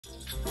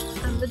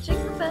the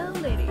Jingle Bell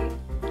Lady.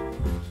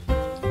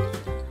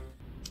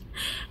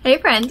 Hey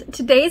friend,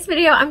 today's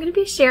video I'm going to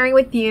be sharing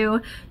with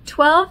you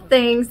 12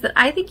 things that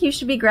I think you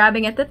should be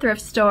grabbing at the thrift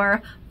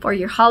store for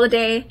your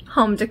holiday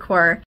home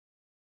decor.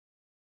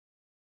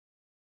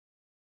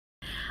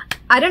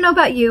 I don't know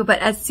about you, but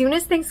as soon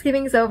as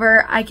Thanksgiving's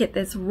over, I get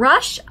this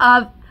rush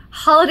of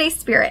holiday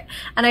spirit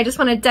and I just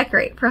want to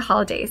decorate for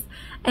holidays.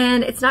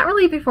 And it's not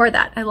really before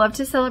that. I love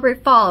to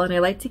celebrate fall and I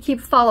like to keep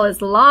fall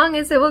as long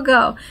as it will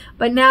go.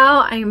 But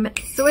now I'm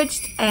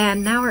switched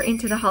and now we're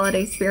into the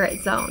holiday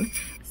spirit zone.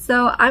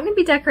 So I'm going to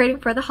be decorating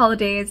for the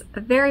holidays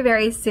very,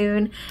 very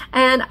soon.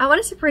 And I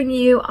wanted to bring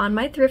you on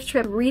my thrift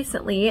trip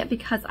recently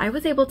because I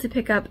was able to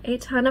pick up a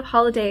ton of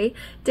holiday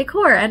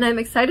decor and I'm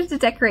excited to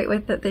decorate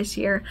with it this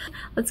year.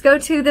 Let's go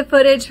to the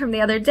footage from the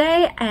other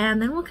day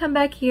and then we'll come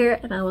back here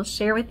and I will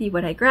share with you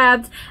what I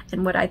grabbed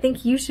and what I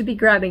think you should be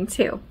grabbing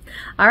too.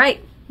 All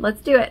right,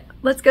 let's do it.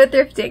 Let's go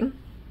thrifting.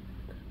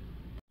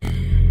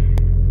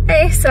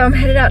 Hey, so I'm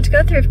headed out to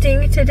go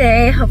thrifting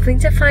today, hoping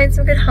to find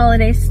some good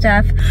holiday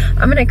stuff.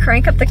 I'm gonna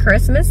crank up the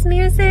Christmas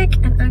music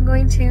and I'm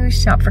going to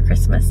shop for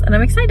Christmas and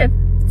I'm excited.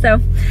 So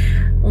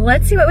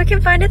let's see what we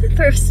can find at the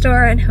thrift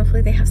store and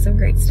hopefully they have some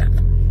great stuff.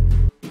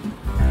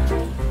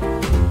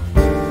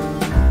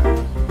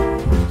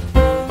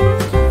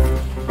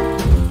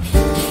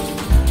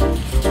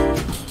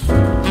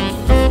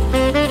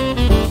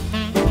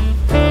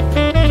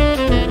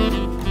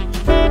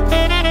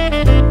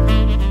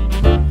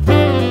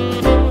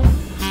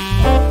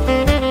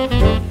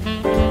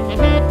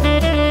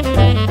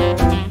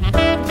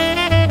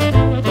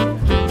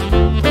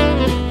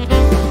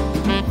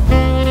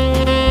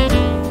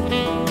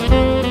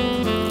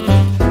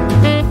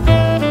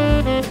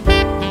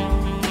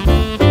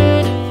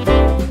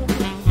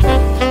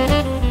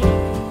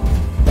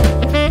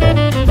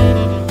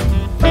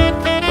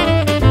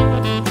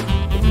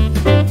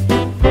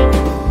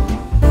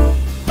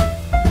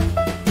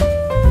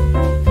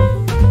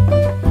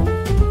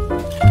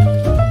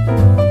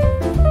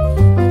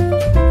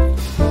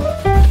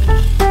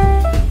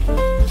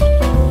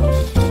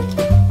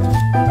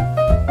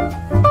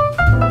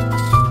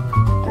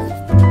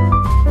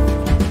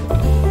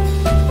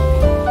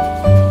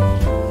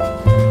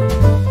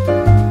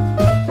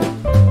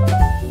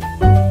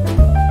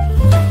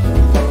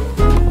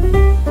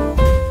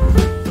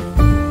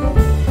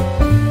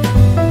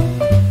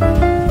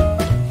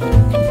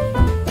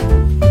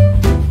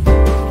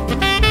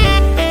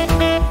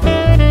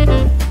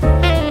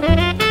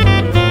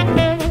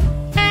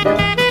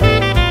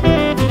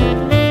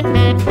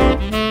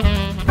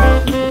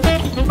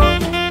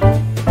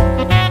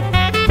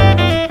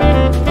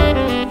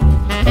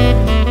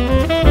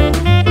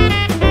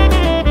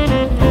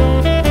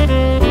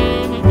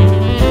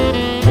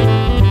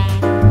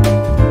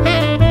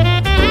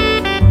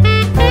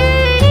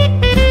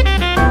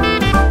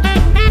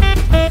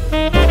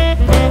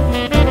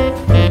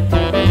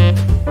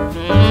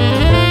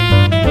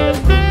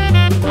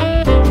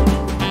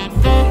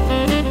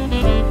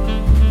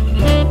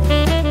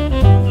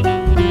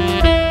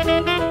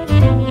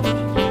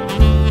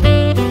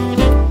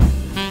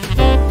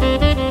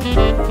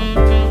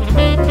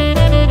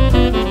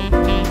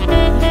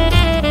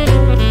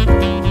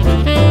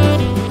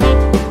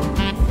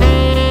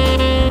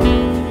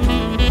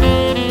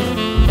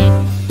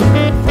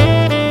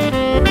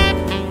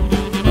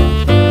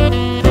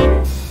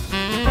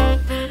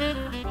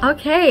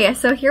 Okay,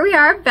 so here we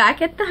are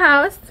back at the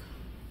house.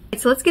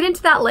 So let's get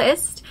into that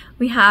list.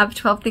 We have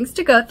 12 things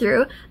to go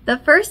through. The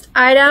first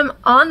item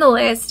on the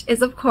list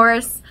is, of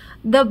course,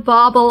 the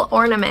bauble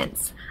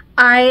ornaments.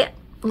 I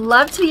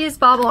love to use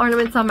bauble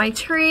ornaments on my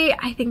tree.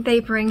 I think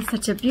they bring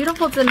such a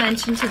beautiful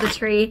dimension to the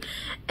tree,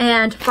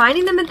 and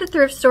finding them at the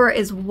thrift store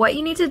is what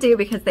you need to do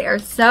because they are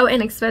so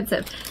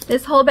inexpensive.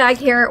 This whole bag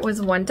here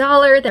was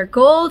 $1. They're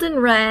gold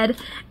and red,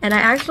 and I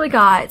actually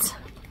got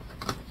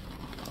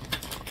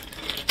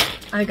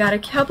a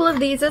couple of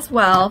these as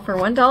well for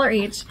 $1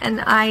 each, and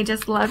I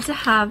just love to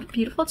have a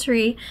beautiful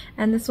tree,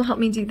 and this will help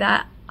me do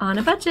that on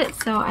a budget.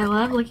 So I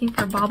love looking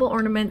for bauble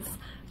ornaments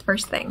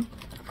first thing.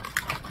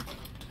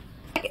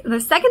 The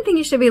second thing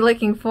you should be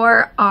looking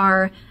for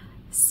are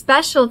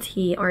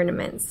specialty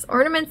ornaments.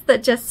 Ornaments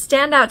that just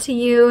stand out to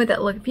you,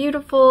 that look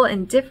beautiful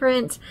and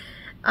different.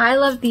 I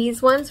love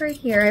these ones right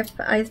here.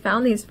 I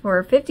found these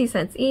for 50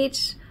 cents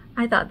each.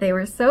 I thought they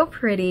were so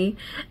pretty,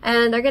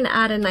 and they're going to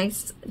add a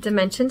nice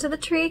dimension to the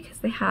tree because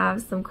they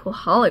have some cool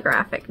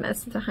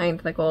holographicness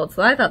behind the gold.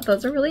 So I thought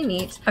those are really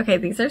neat. Okay,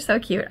 these are so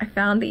cute. I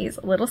found these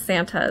little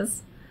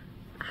Santas.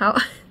 How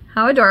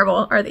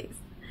adorable are these?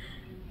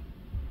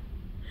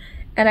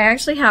 And I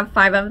actually have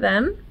 5 of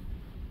them.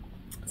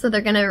 So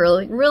they're going to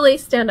really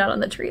stand out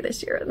on the tree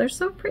this year. They're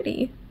so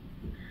pretty.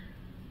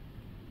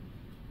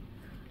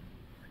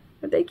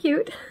 Are they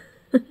cute?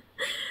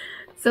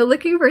 So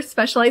looking for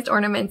specialized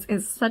ornaments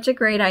is such a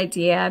great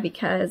idea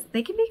because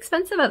they can be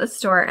expensive at the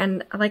store.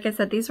 And like I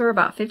said, these were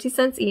about 50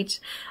 cents each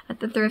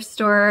at the thrift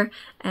store,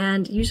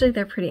 and usually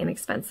they're pretty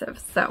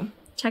inexpensive. So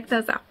check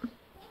those out.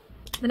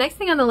 The next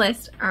thing on the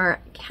list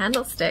are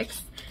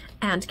candlesticks.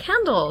 and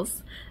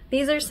candles.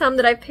 These are some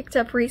that I picked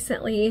up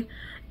recently,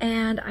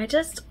 and I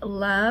just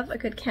love a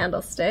good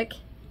candlestick.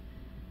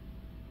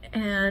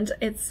 And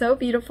it's so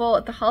beautiful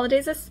at the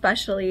holidays,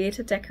 especially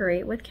to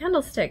decorate with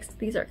candlesticks.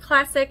 These are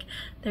classic,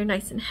 they're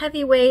nice and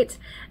heavyweight,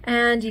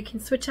 and you can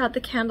switch out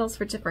the candles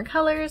for different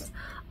colors,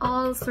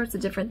 all sorts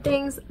of different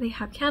things. They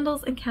have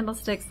candles and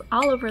candlesticks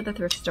all over the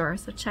thrift store,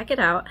 so check it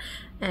out,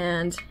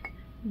 and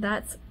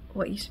that's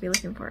what you should be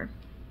looking for.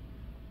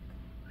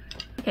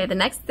 Okay, the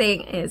next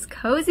thing is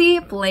cozy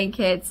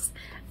blankets.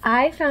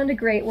 I found a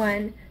great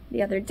one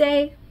the other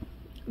day.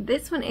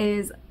 This one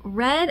is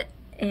red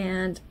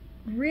and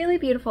really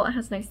beautiful. It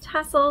has nice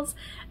tassels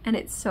and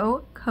it's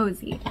so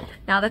cozy.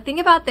 Now the thing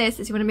about this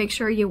is you want to make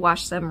sure you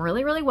wash them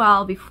really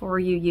well before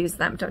you use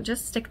them. Don't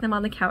just stick them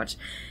on the couch.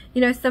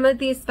 You know, some of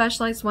these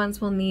specialized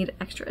ones will need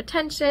extra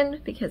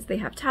attention because they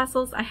have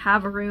tassels. I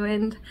have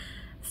ruined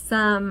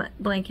some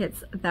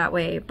blankets that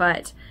way,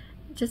 but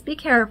just be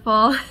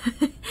careful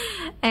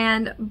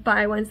and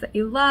buy ones that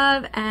you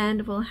love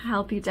and will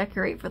help you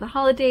decorate for the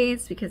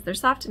holidays because they're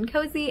soft and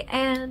cozy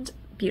and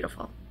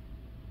beautiful.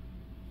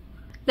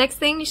 Next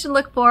thing you should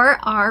look for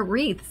are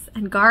wreaths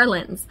and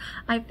garlands.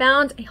 I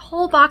found a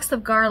whole box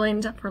of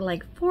garland for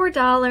like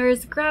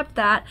 $4. Grabbed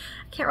that.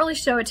 I can't really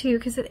show it to you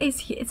because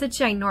it's a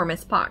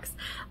ginormous box.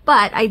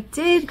 But I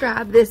did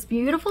grab this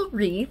beautiful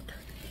wreath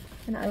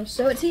and I'll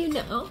show it to you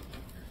now.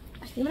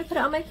 I'm going to put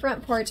it on my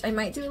front porch. I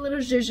might do a little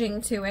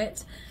zhuzhing to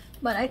it,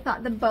 but I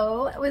thought the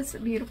bow was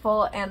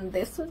beautiful and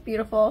this was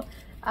beautiful.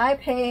 I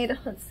paid,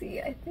 let's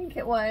see, I think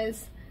it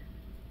was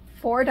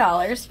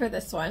 $4 for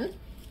this one.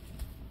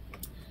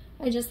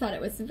 I just thought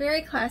it was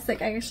very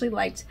classic. I actually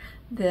liked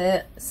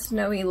the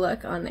snowy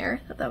look on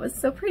there. I thought that was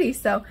so pretty.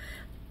 So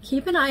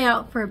keep an eye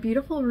out for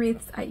beautiful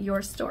wreaths at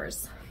your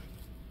stores.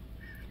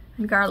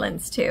 And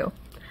garlands too.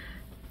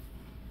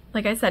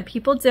 Like I said,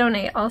 people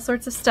donate all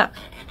sorts of stuff.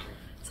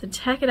 So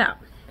check it out.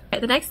 Okay,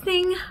 the next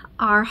thing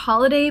are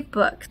holiday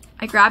books.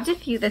 I grabbed a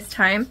few this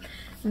time.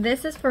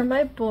 This is for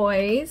my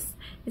boys.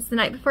 It's the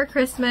night before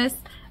Christmas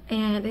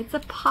and it's a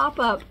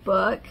pop-up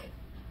book.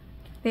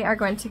 They are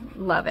going to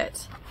love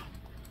it.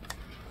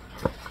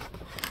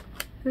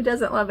 Who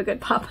doesn't love a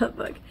good pop-up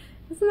book?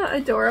 Isn't that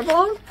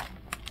adorable?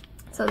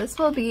 So this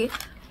will be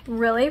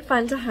really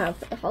fun to have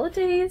for the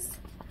holidays.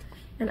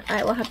 And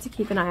I will have to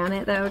keep an eye on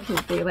it though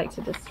because they like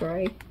to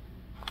destroy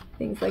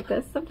things like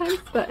this sometimes,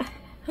 but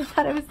I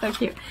thought it was so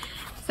cute.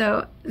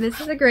 So this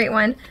is a great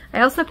one.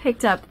 I also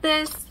picked up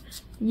this,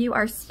 You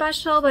Are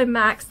Special by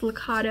Max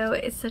Lucado.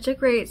 It's such a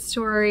great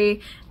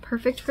story,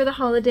 perfect for the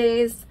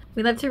holidays.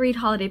 We love to read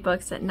holiday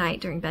books at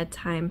night during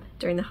bedtime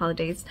during the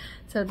holidays,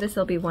 so this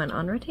will be one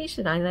on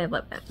rotation and I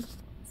love it.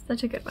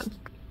 Such a good one.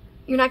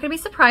 You're not going to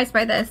be surprised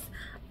by this,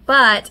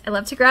 but I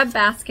love to grab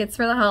baskets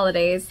for the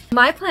holidays.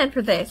 My plan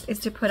for this is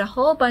to put a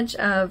whole bunch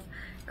of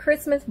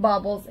Christmas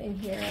baubles in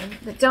here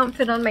that don't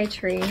fit on my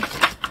tree,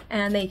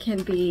 and they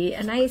can be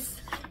a nice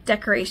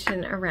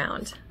decoration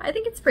around. I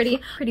think it's pretty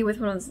with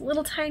one of those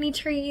little tiny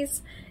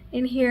trees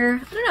in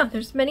here. I don't know,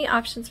 there's many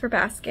options for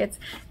baskets.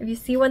 If you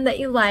see one that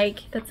you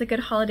like, that's a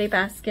good holiday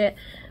basket,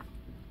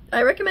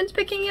 I recommend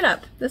picking it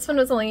up. This one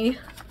was only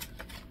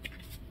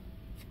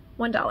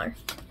 $1.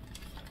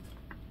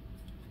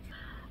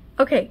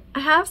 Okay, I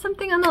have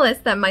something on the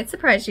list that might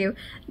surprise you.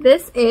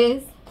 This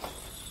is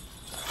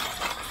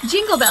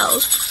Jingle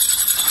Bells.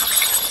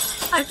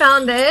 I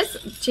found this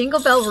Jingle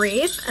Bell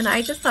wreath and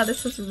I just thought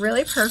this was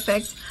really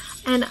perfect.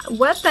 And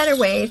what better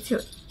way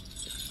to,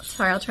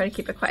 sorry, I'll try to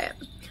keep it quiet.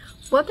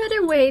 What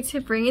better way to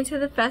bring into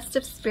the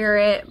festive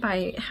spirit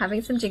by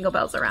having some jingle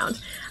bells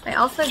around? I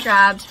also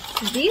grabbed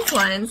these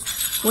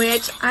ones,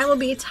 which I will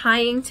be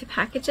tying to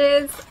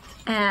packages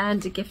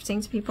and gifting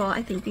to people.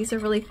 I think these are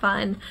really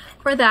fun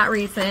for that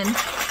reason.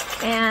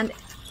 And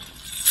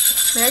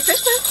Merry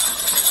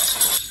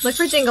Christmas! Look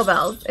for jingle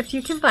bells if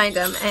you can find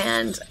them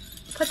and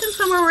put them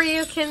somewhere where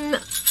you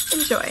can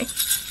enjoy.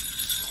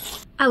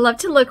 I love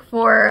to look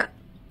for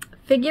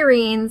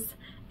figurines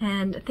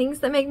and things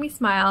that make me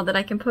smile that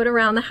I can put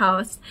around the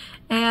house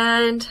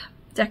and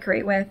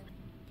decorate with.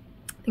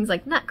 Things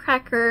like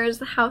nutcrackers,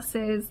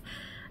 houses,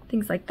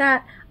 things like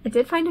that. I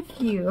did find a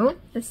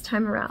few this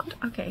time around.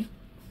 Okay,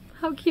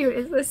 how cute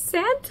is this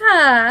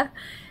Santa?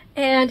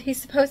 And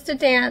he's supposed to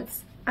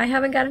dance. I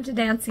haven't got him to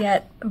dance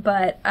yet,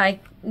 but I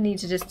need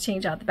to just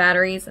change out the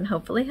batteries and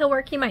hopefully he'll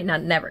work. He might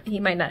not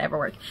ever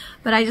work,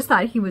 but I just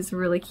thought he was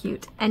really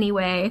cute.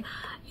 Anyway,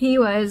 he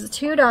was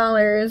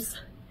 $2.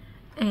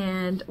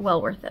 And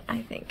well worth it,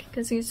 I think,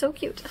 because he's so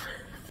cute.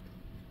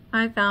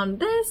 I found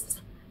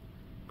this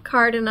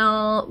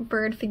cardinal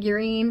bird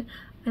figurine.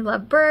 I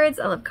love birds,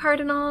 I love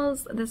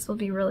cardinals. This will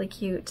be really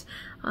cute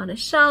on a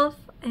shelf,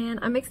 and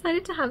I'm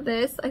excited to have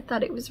this. I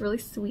thought it was really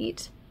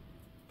sweet.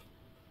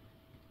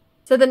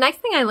 So the next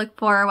thing I look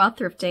for while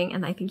thrifting,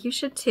 and I think you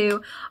should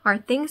too, are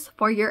things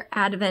for your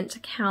advent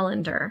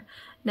calendar.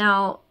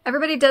 Now,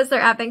 everybody does their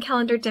advent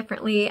calendar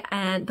differently,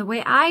 and the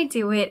way I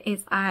do it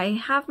is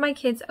I have my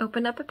kids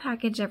open up a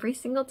package every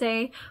single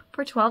day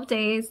for 12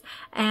 days,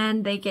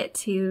 and they get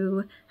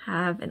to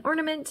have an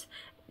ornament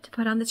to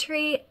put on the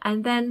tree,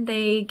 and then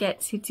they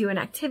get to do an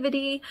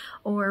activity,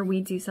 or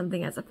we do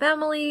something as a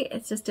family.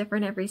 It's just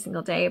different every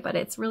single day, but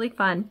it's really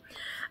fun.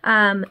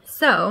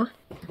 So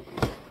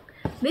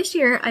this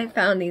year I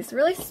found these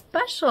really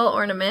special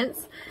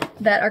ornaments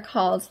that are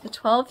called the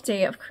 12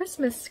 Day of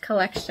Christmas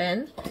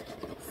collection.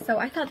 So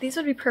I thought these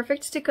would be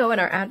perfect to go in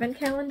our advent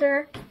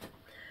calendar.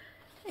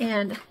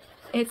 And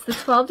it's the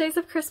 12 Days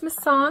of Christmas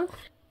song.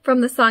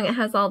 From the song, it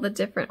has all the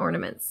different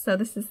ornaments. So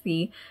this is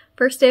the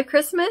first day of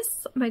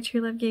Christmas. My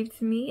true love gave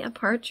to me a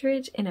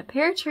partridge in a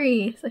pear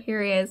tree. So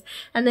here he is.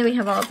 And then we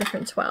have all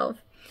different 12.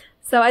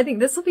 So I think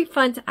this will be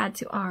fun to add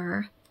to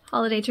our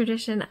holiday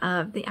tradition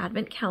of the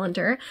advent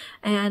calendar.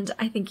 And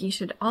I think you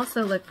should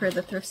also look for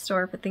the thrift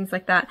store for things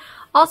like that.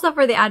 Also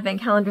for the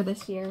advent calendar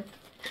this year,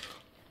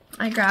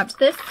 I grabbed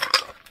this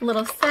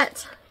little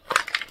set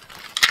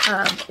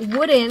of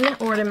wooden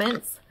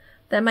ornaments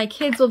that my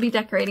kids will be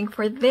decorating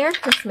for their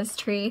Christmas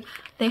tree.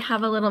 They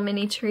have a little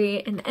mini tree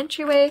in the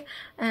entryway,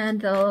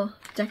 and they'll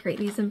decorate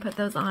these and put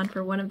those on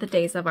for one of the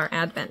days of our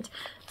Advent.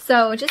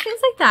 So just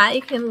things like that.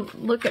 You can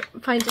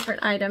find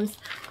different items.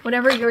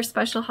 Whatever your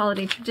special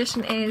holiday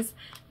tradition is,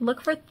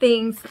 look for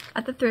things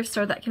at the thrift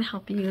store that can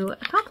help you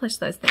accomplish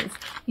those things.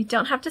 You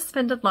don't have to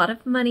spend a lot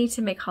of money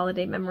to make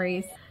holiday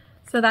memories.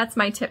 So that's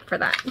my tip for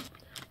that.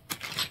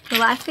 The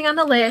last thing on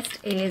the list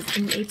is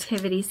a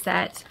nativity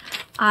set.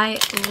 I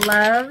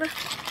love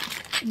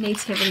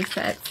nativity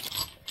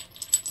sets.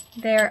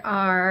 There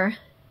are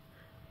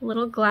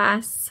little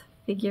glass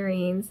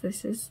figurines.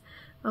 This is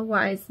a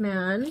wise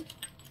man.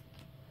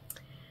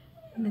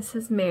 And this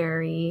is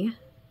Mary.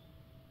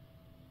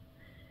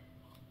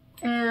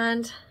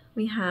 And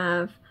we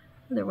have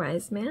the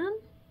wise man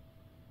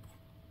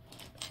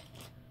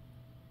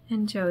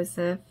and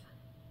Joseph.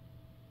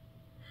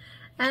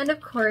 And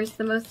of course,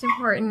 the most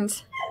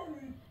important,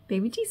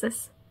 baby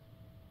Jesus.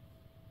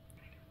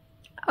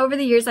 Over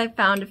the years, I've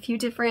found a few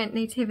different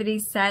nativity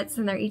sets,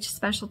 and they're each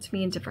special to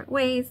me in different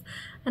ways.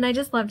 And I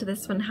just loved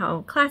this one,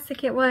 how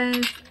classic it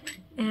was,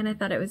 and I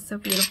thought it was so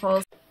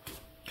beautiful.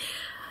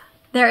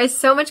 There is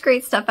so much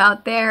great stuff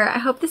out there. I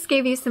hope this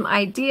gave you some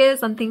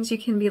ideas on things you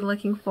can be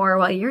looking for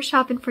while you're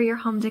shopping for your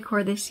home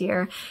decor this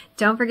year.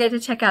 Don't forget to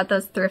check out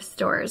those thrift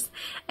stores.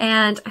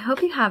 And I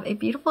hope you have a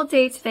beautiful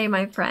day today,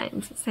 my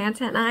friends.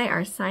 Santa and I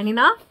are signing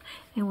off,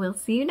 and we'll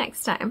see you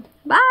next time.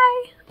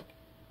 Bye!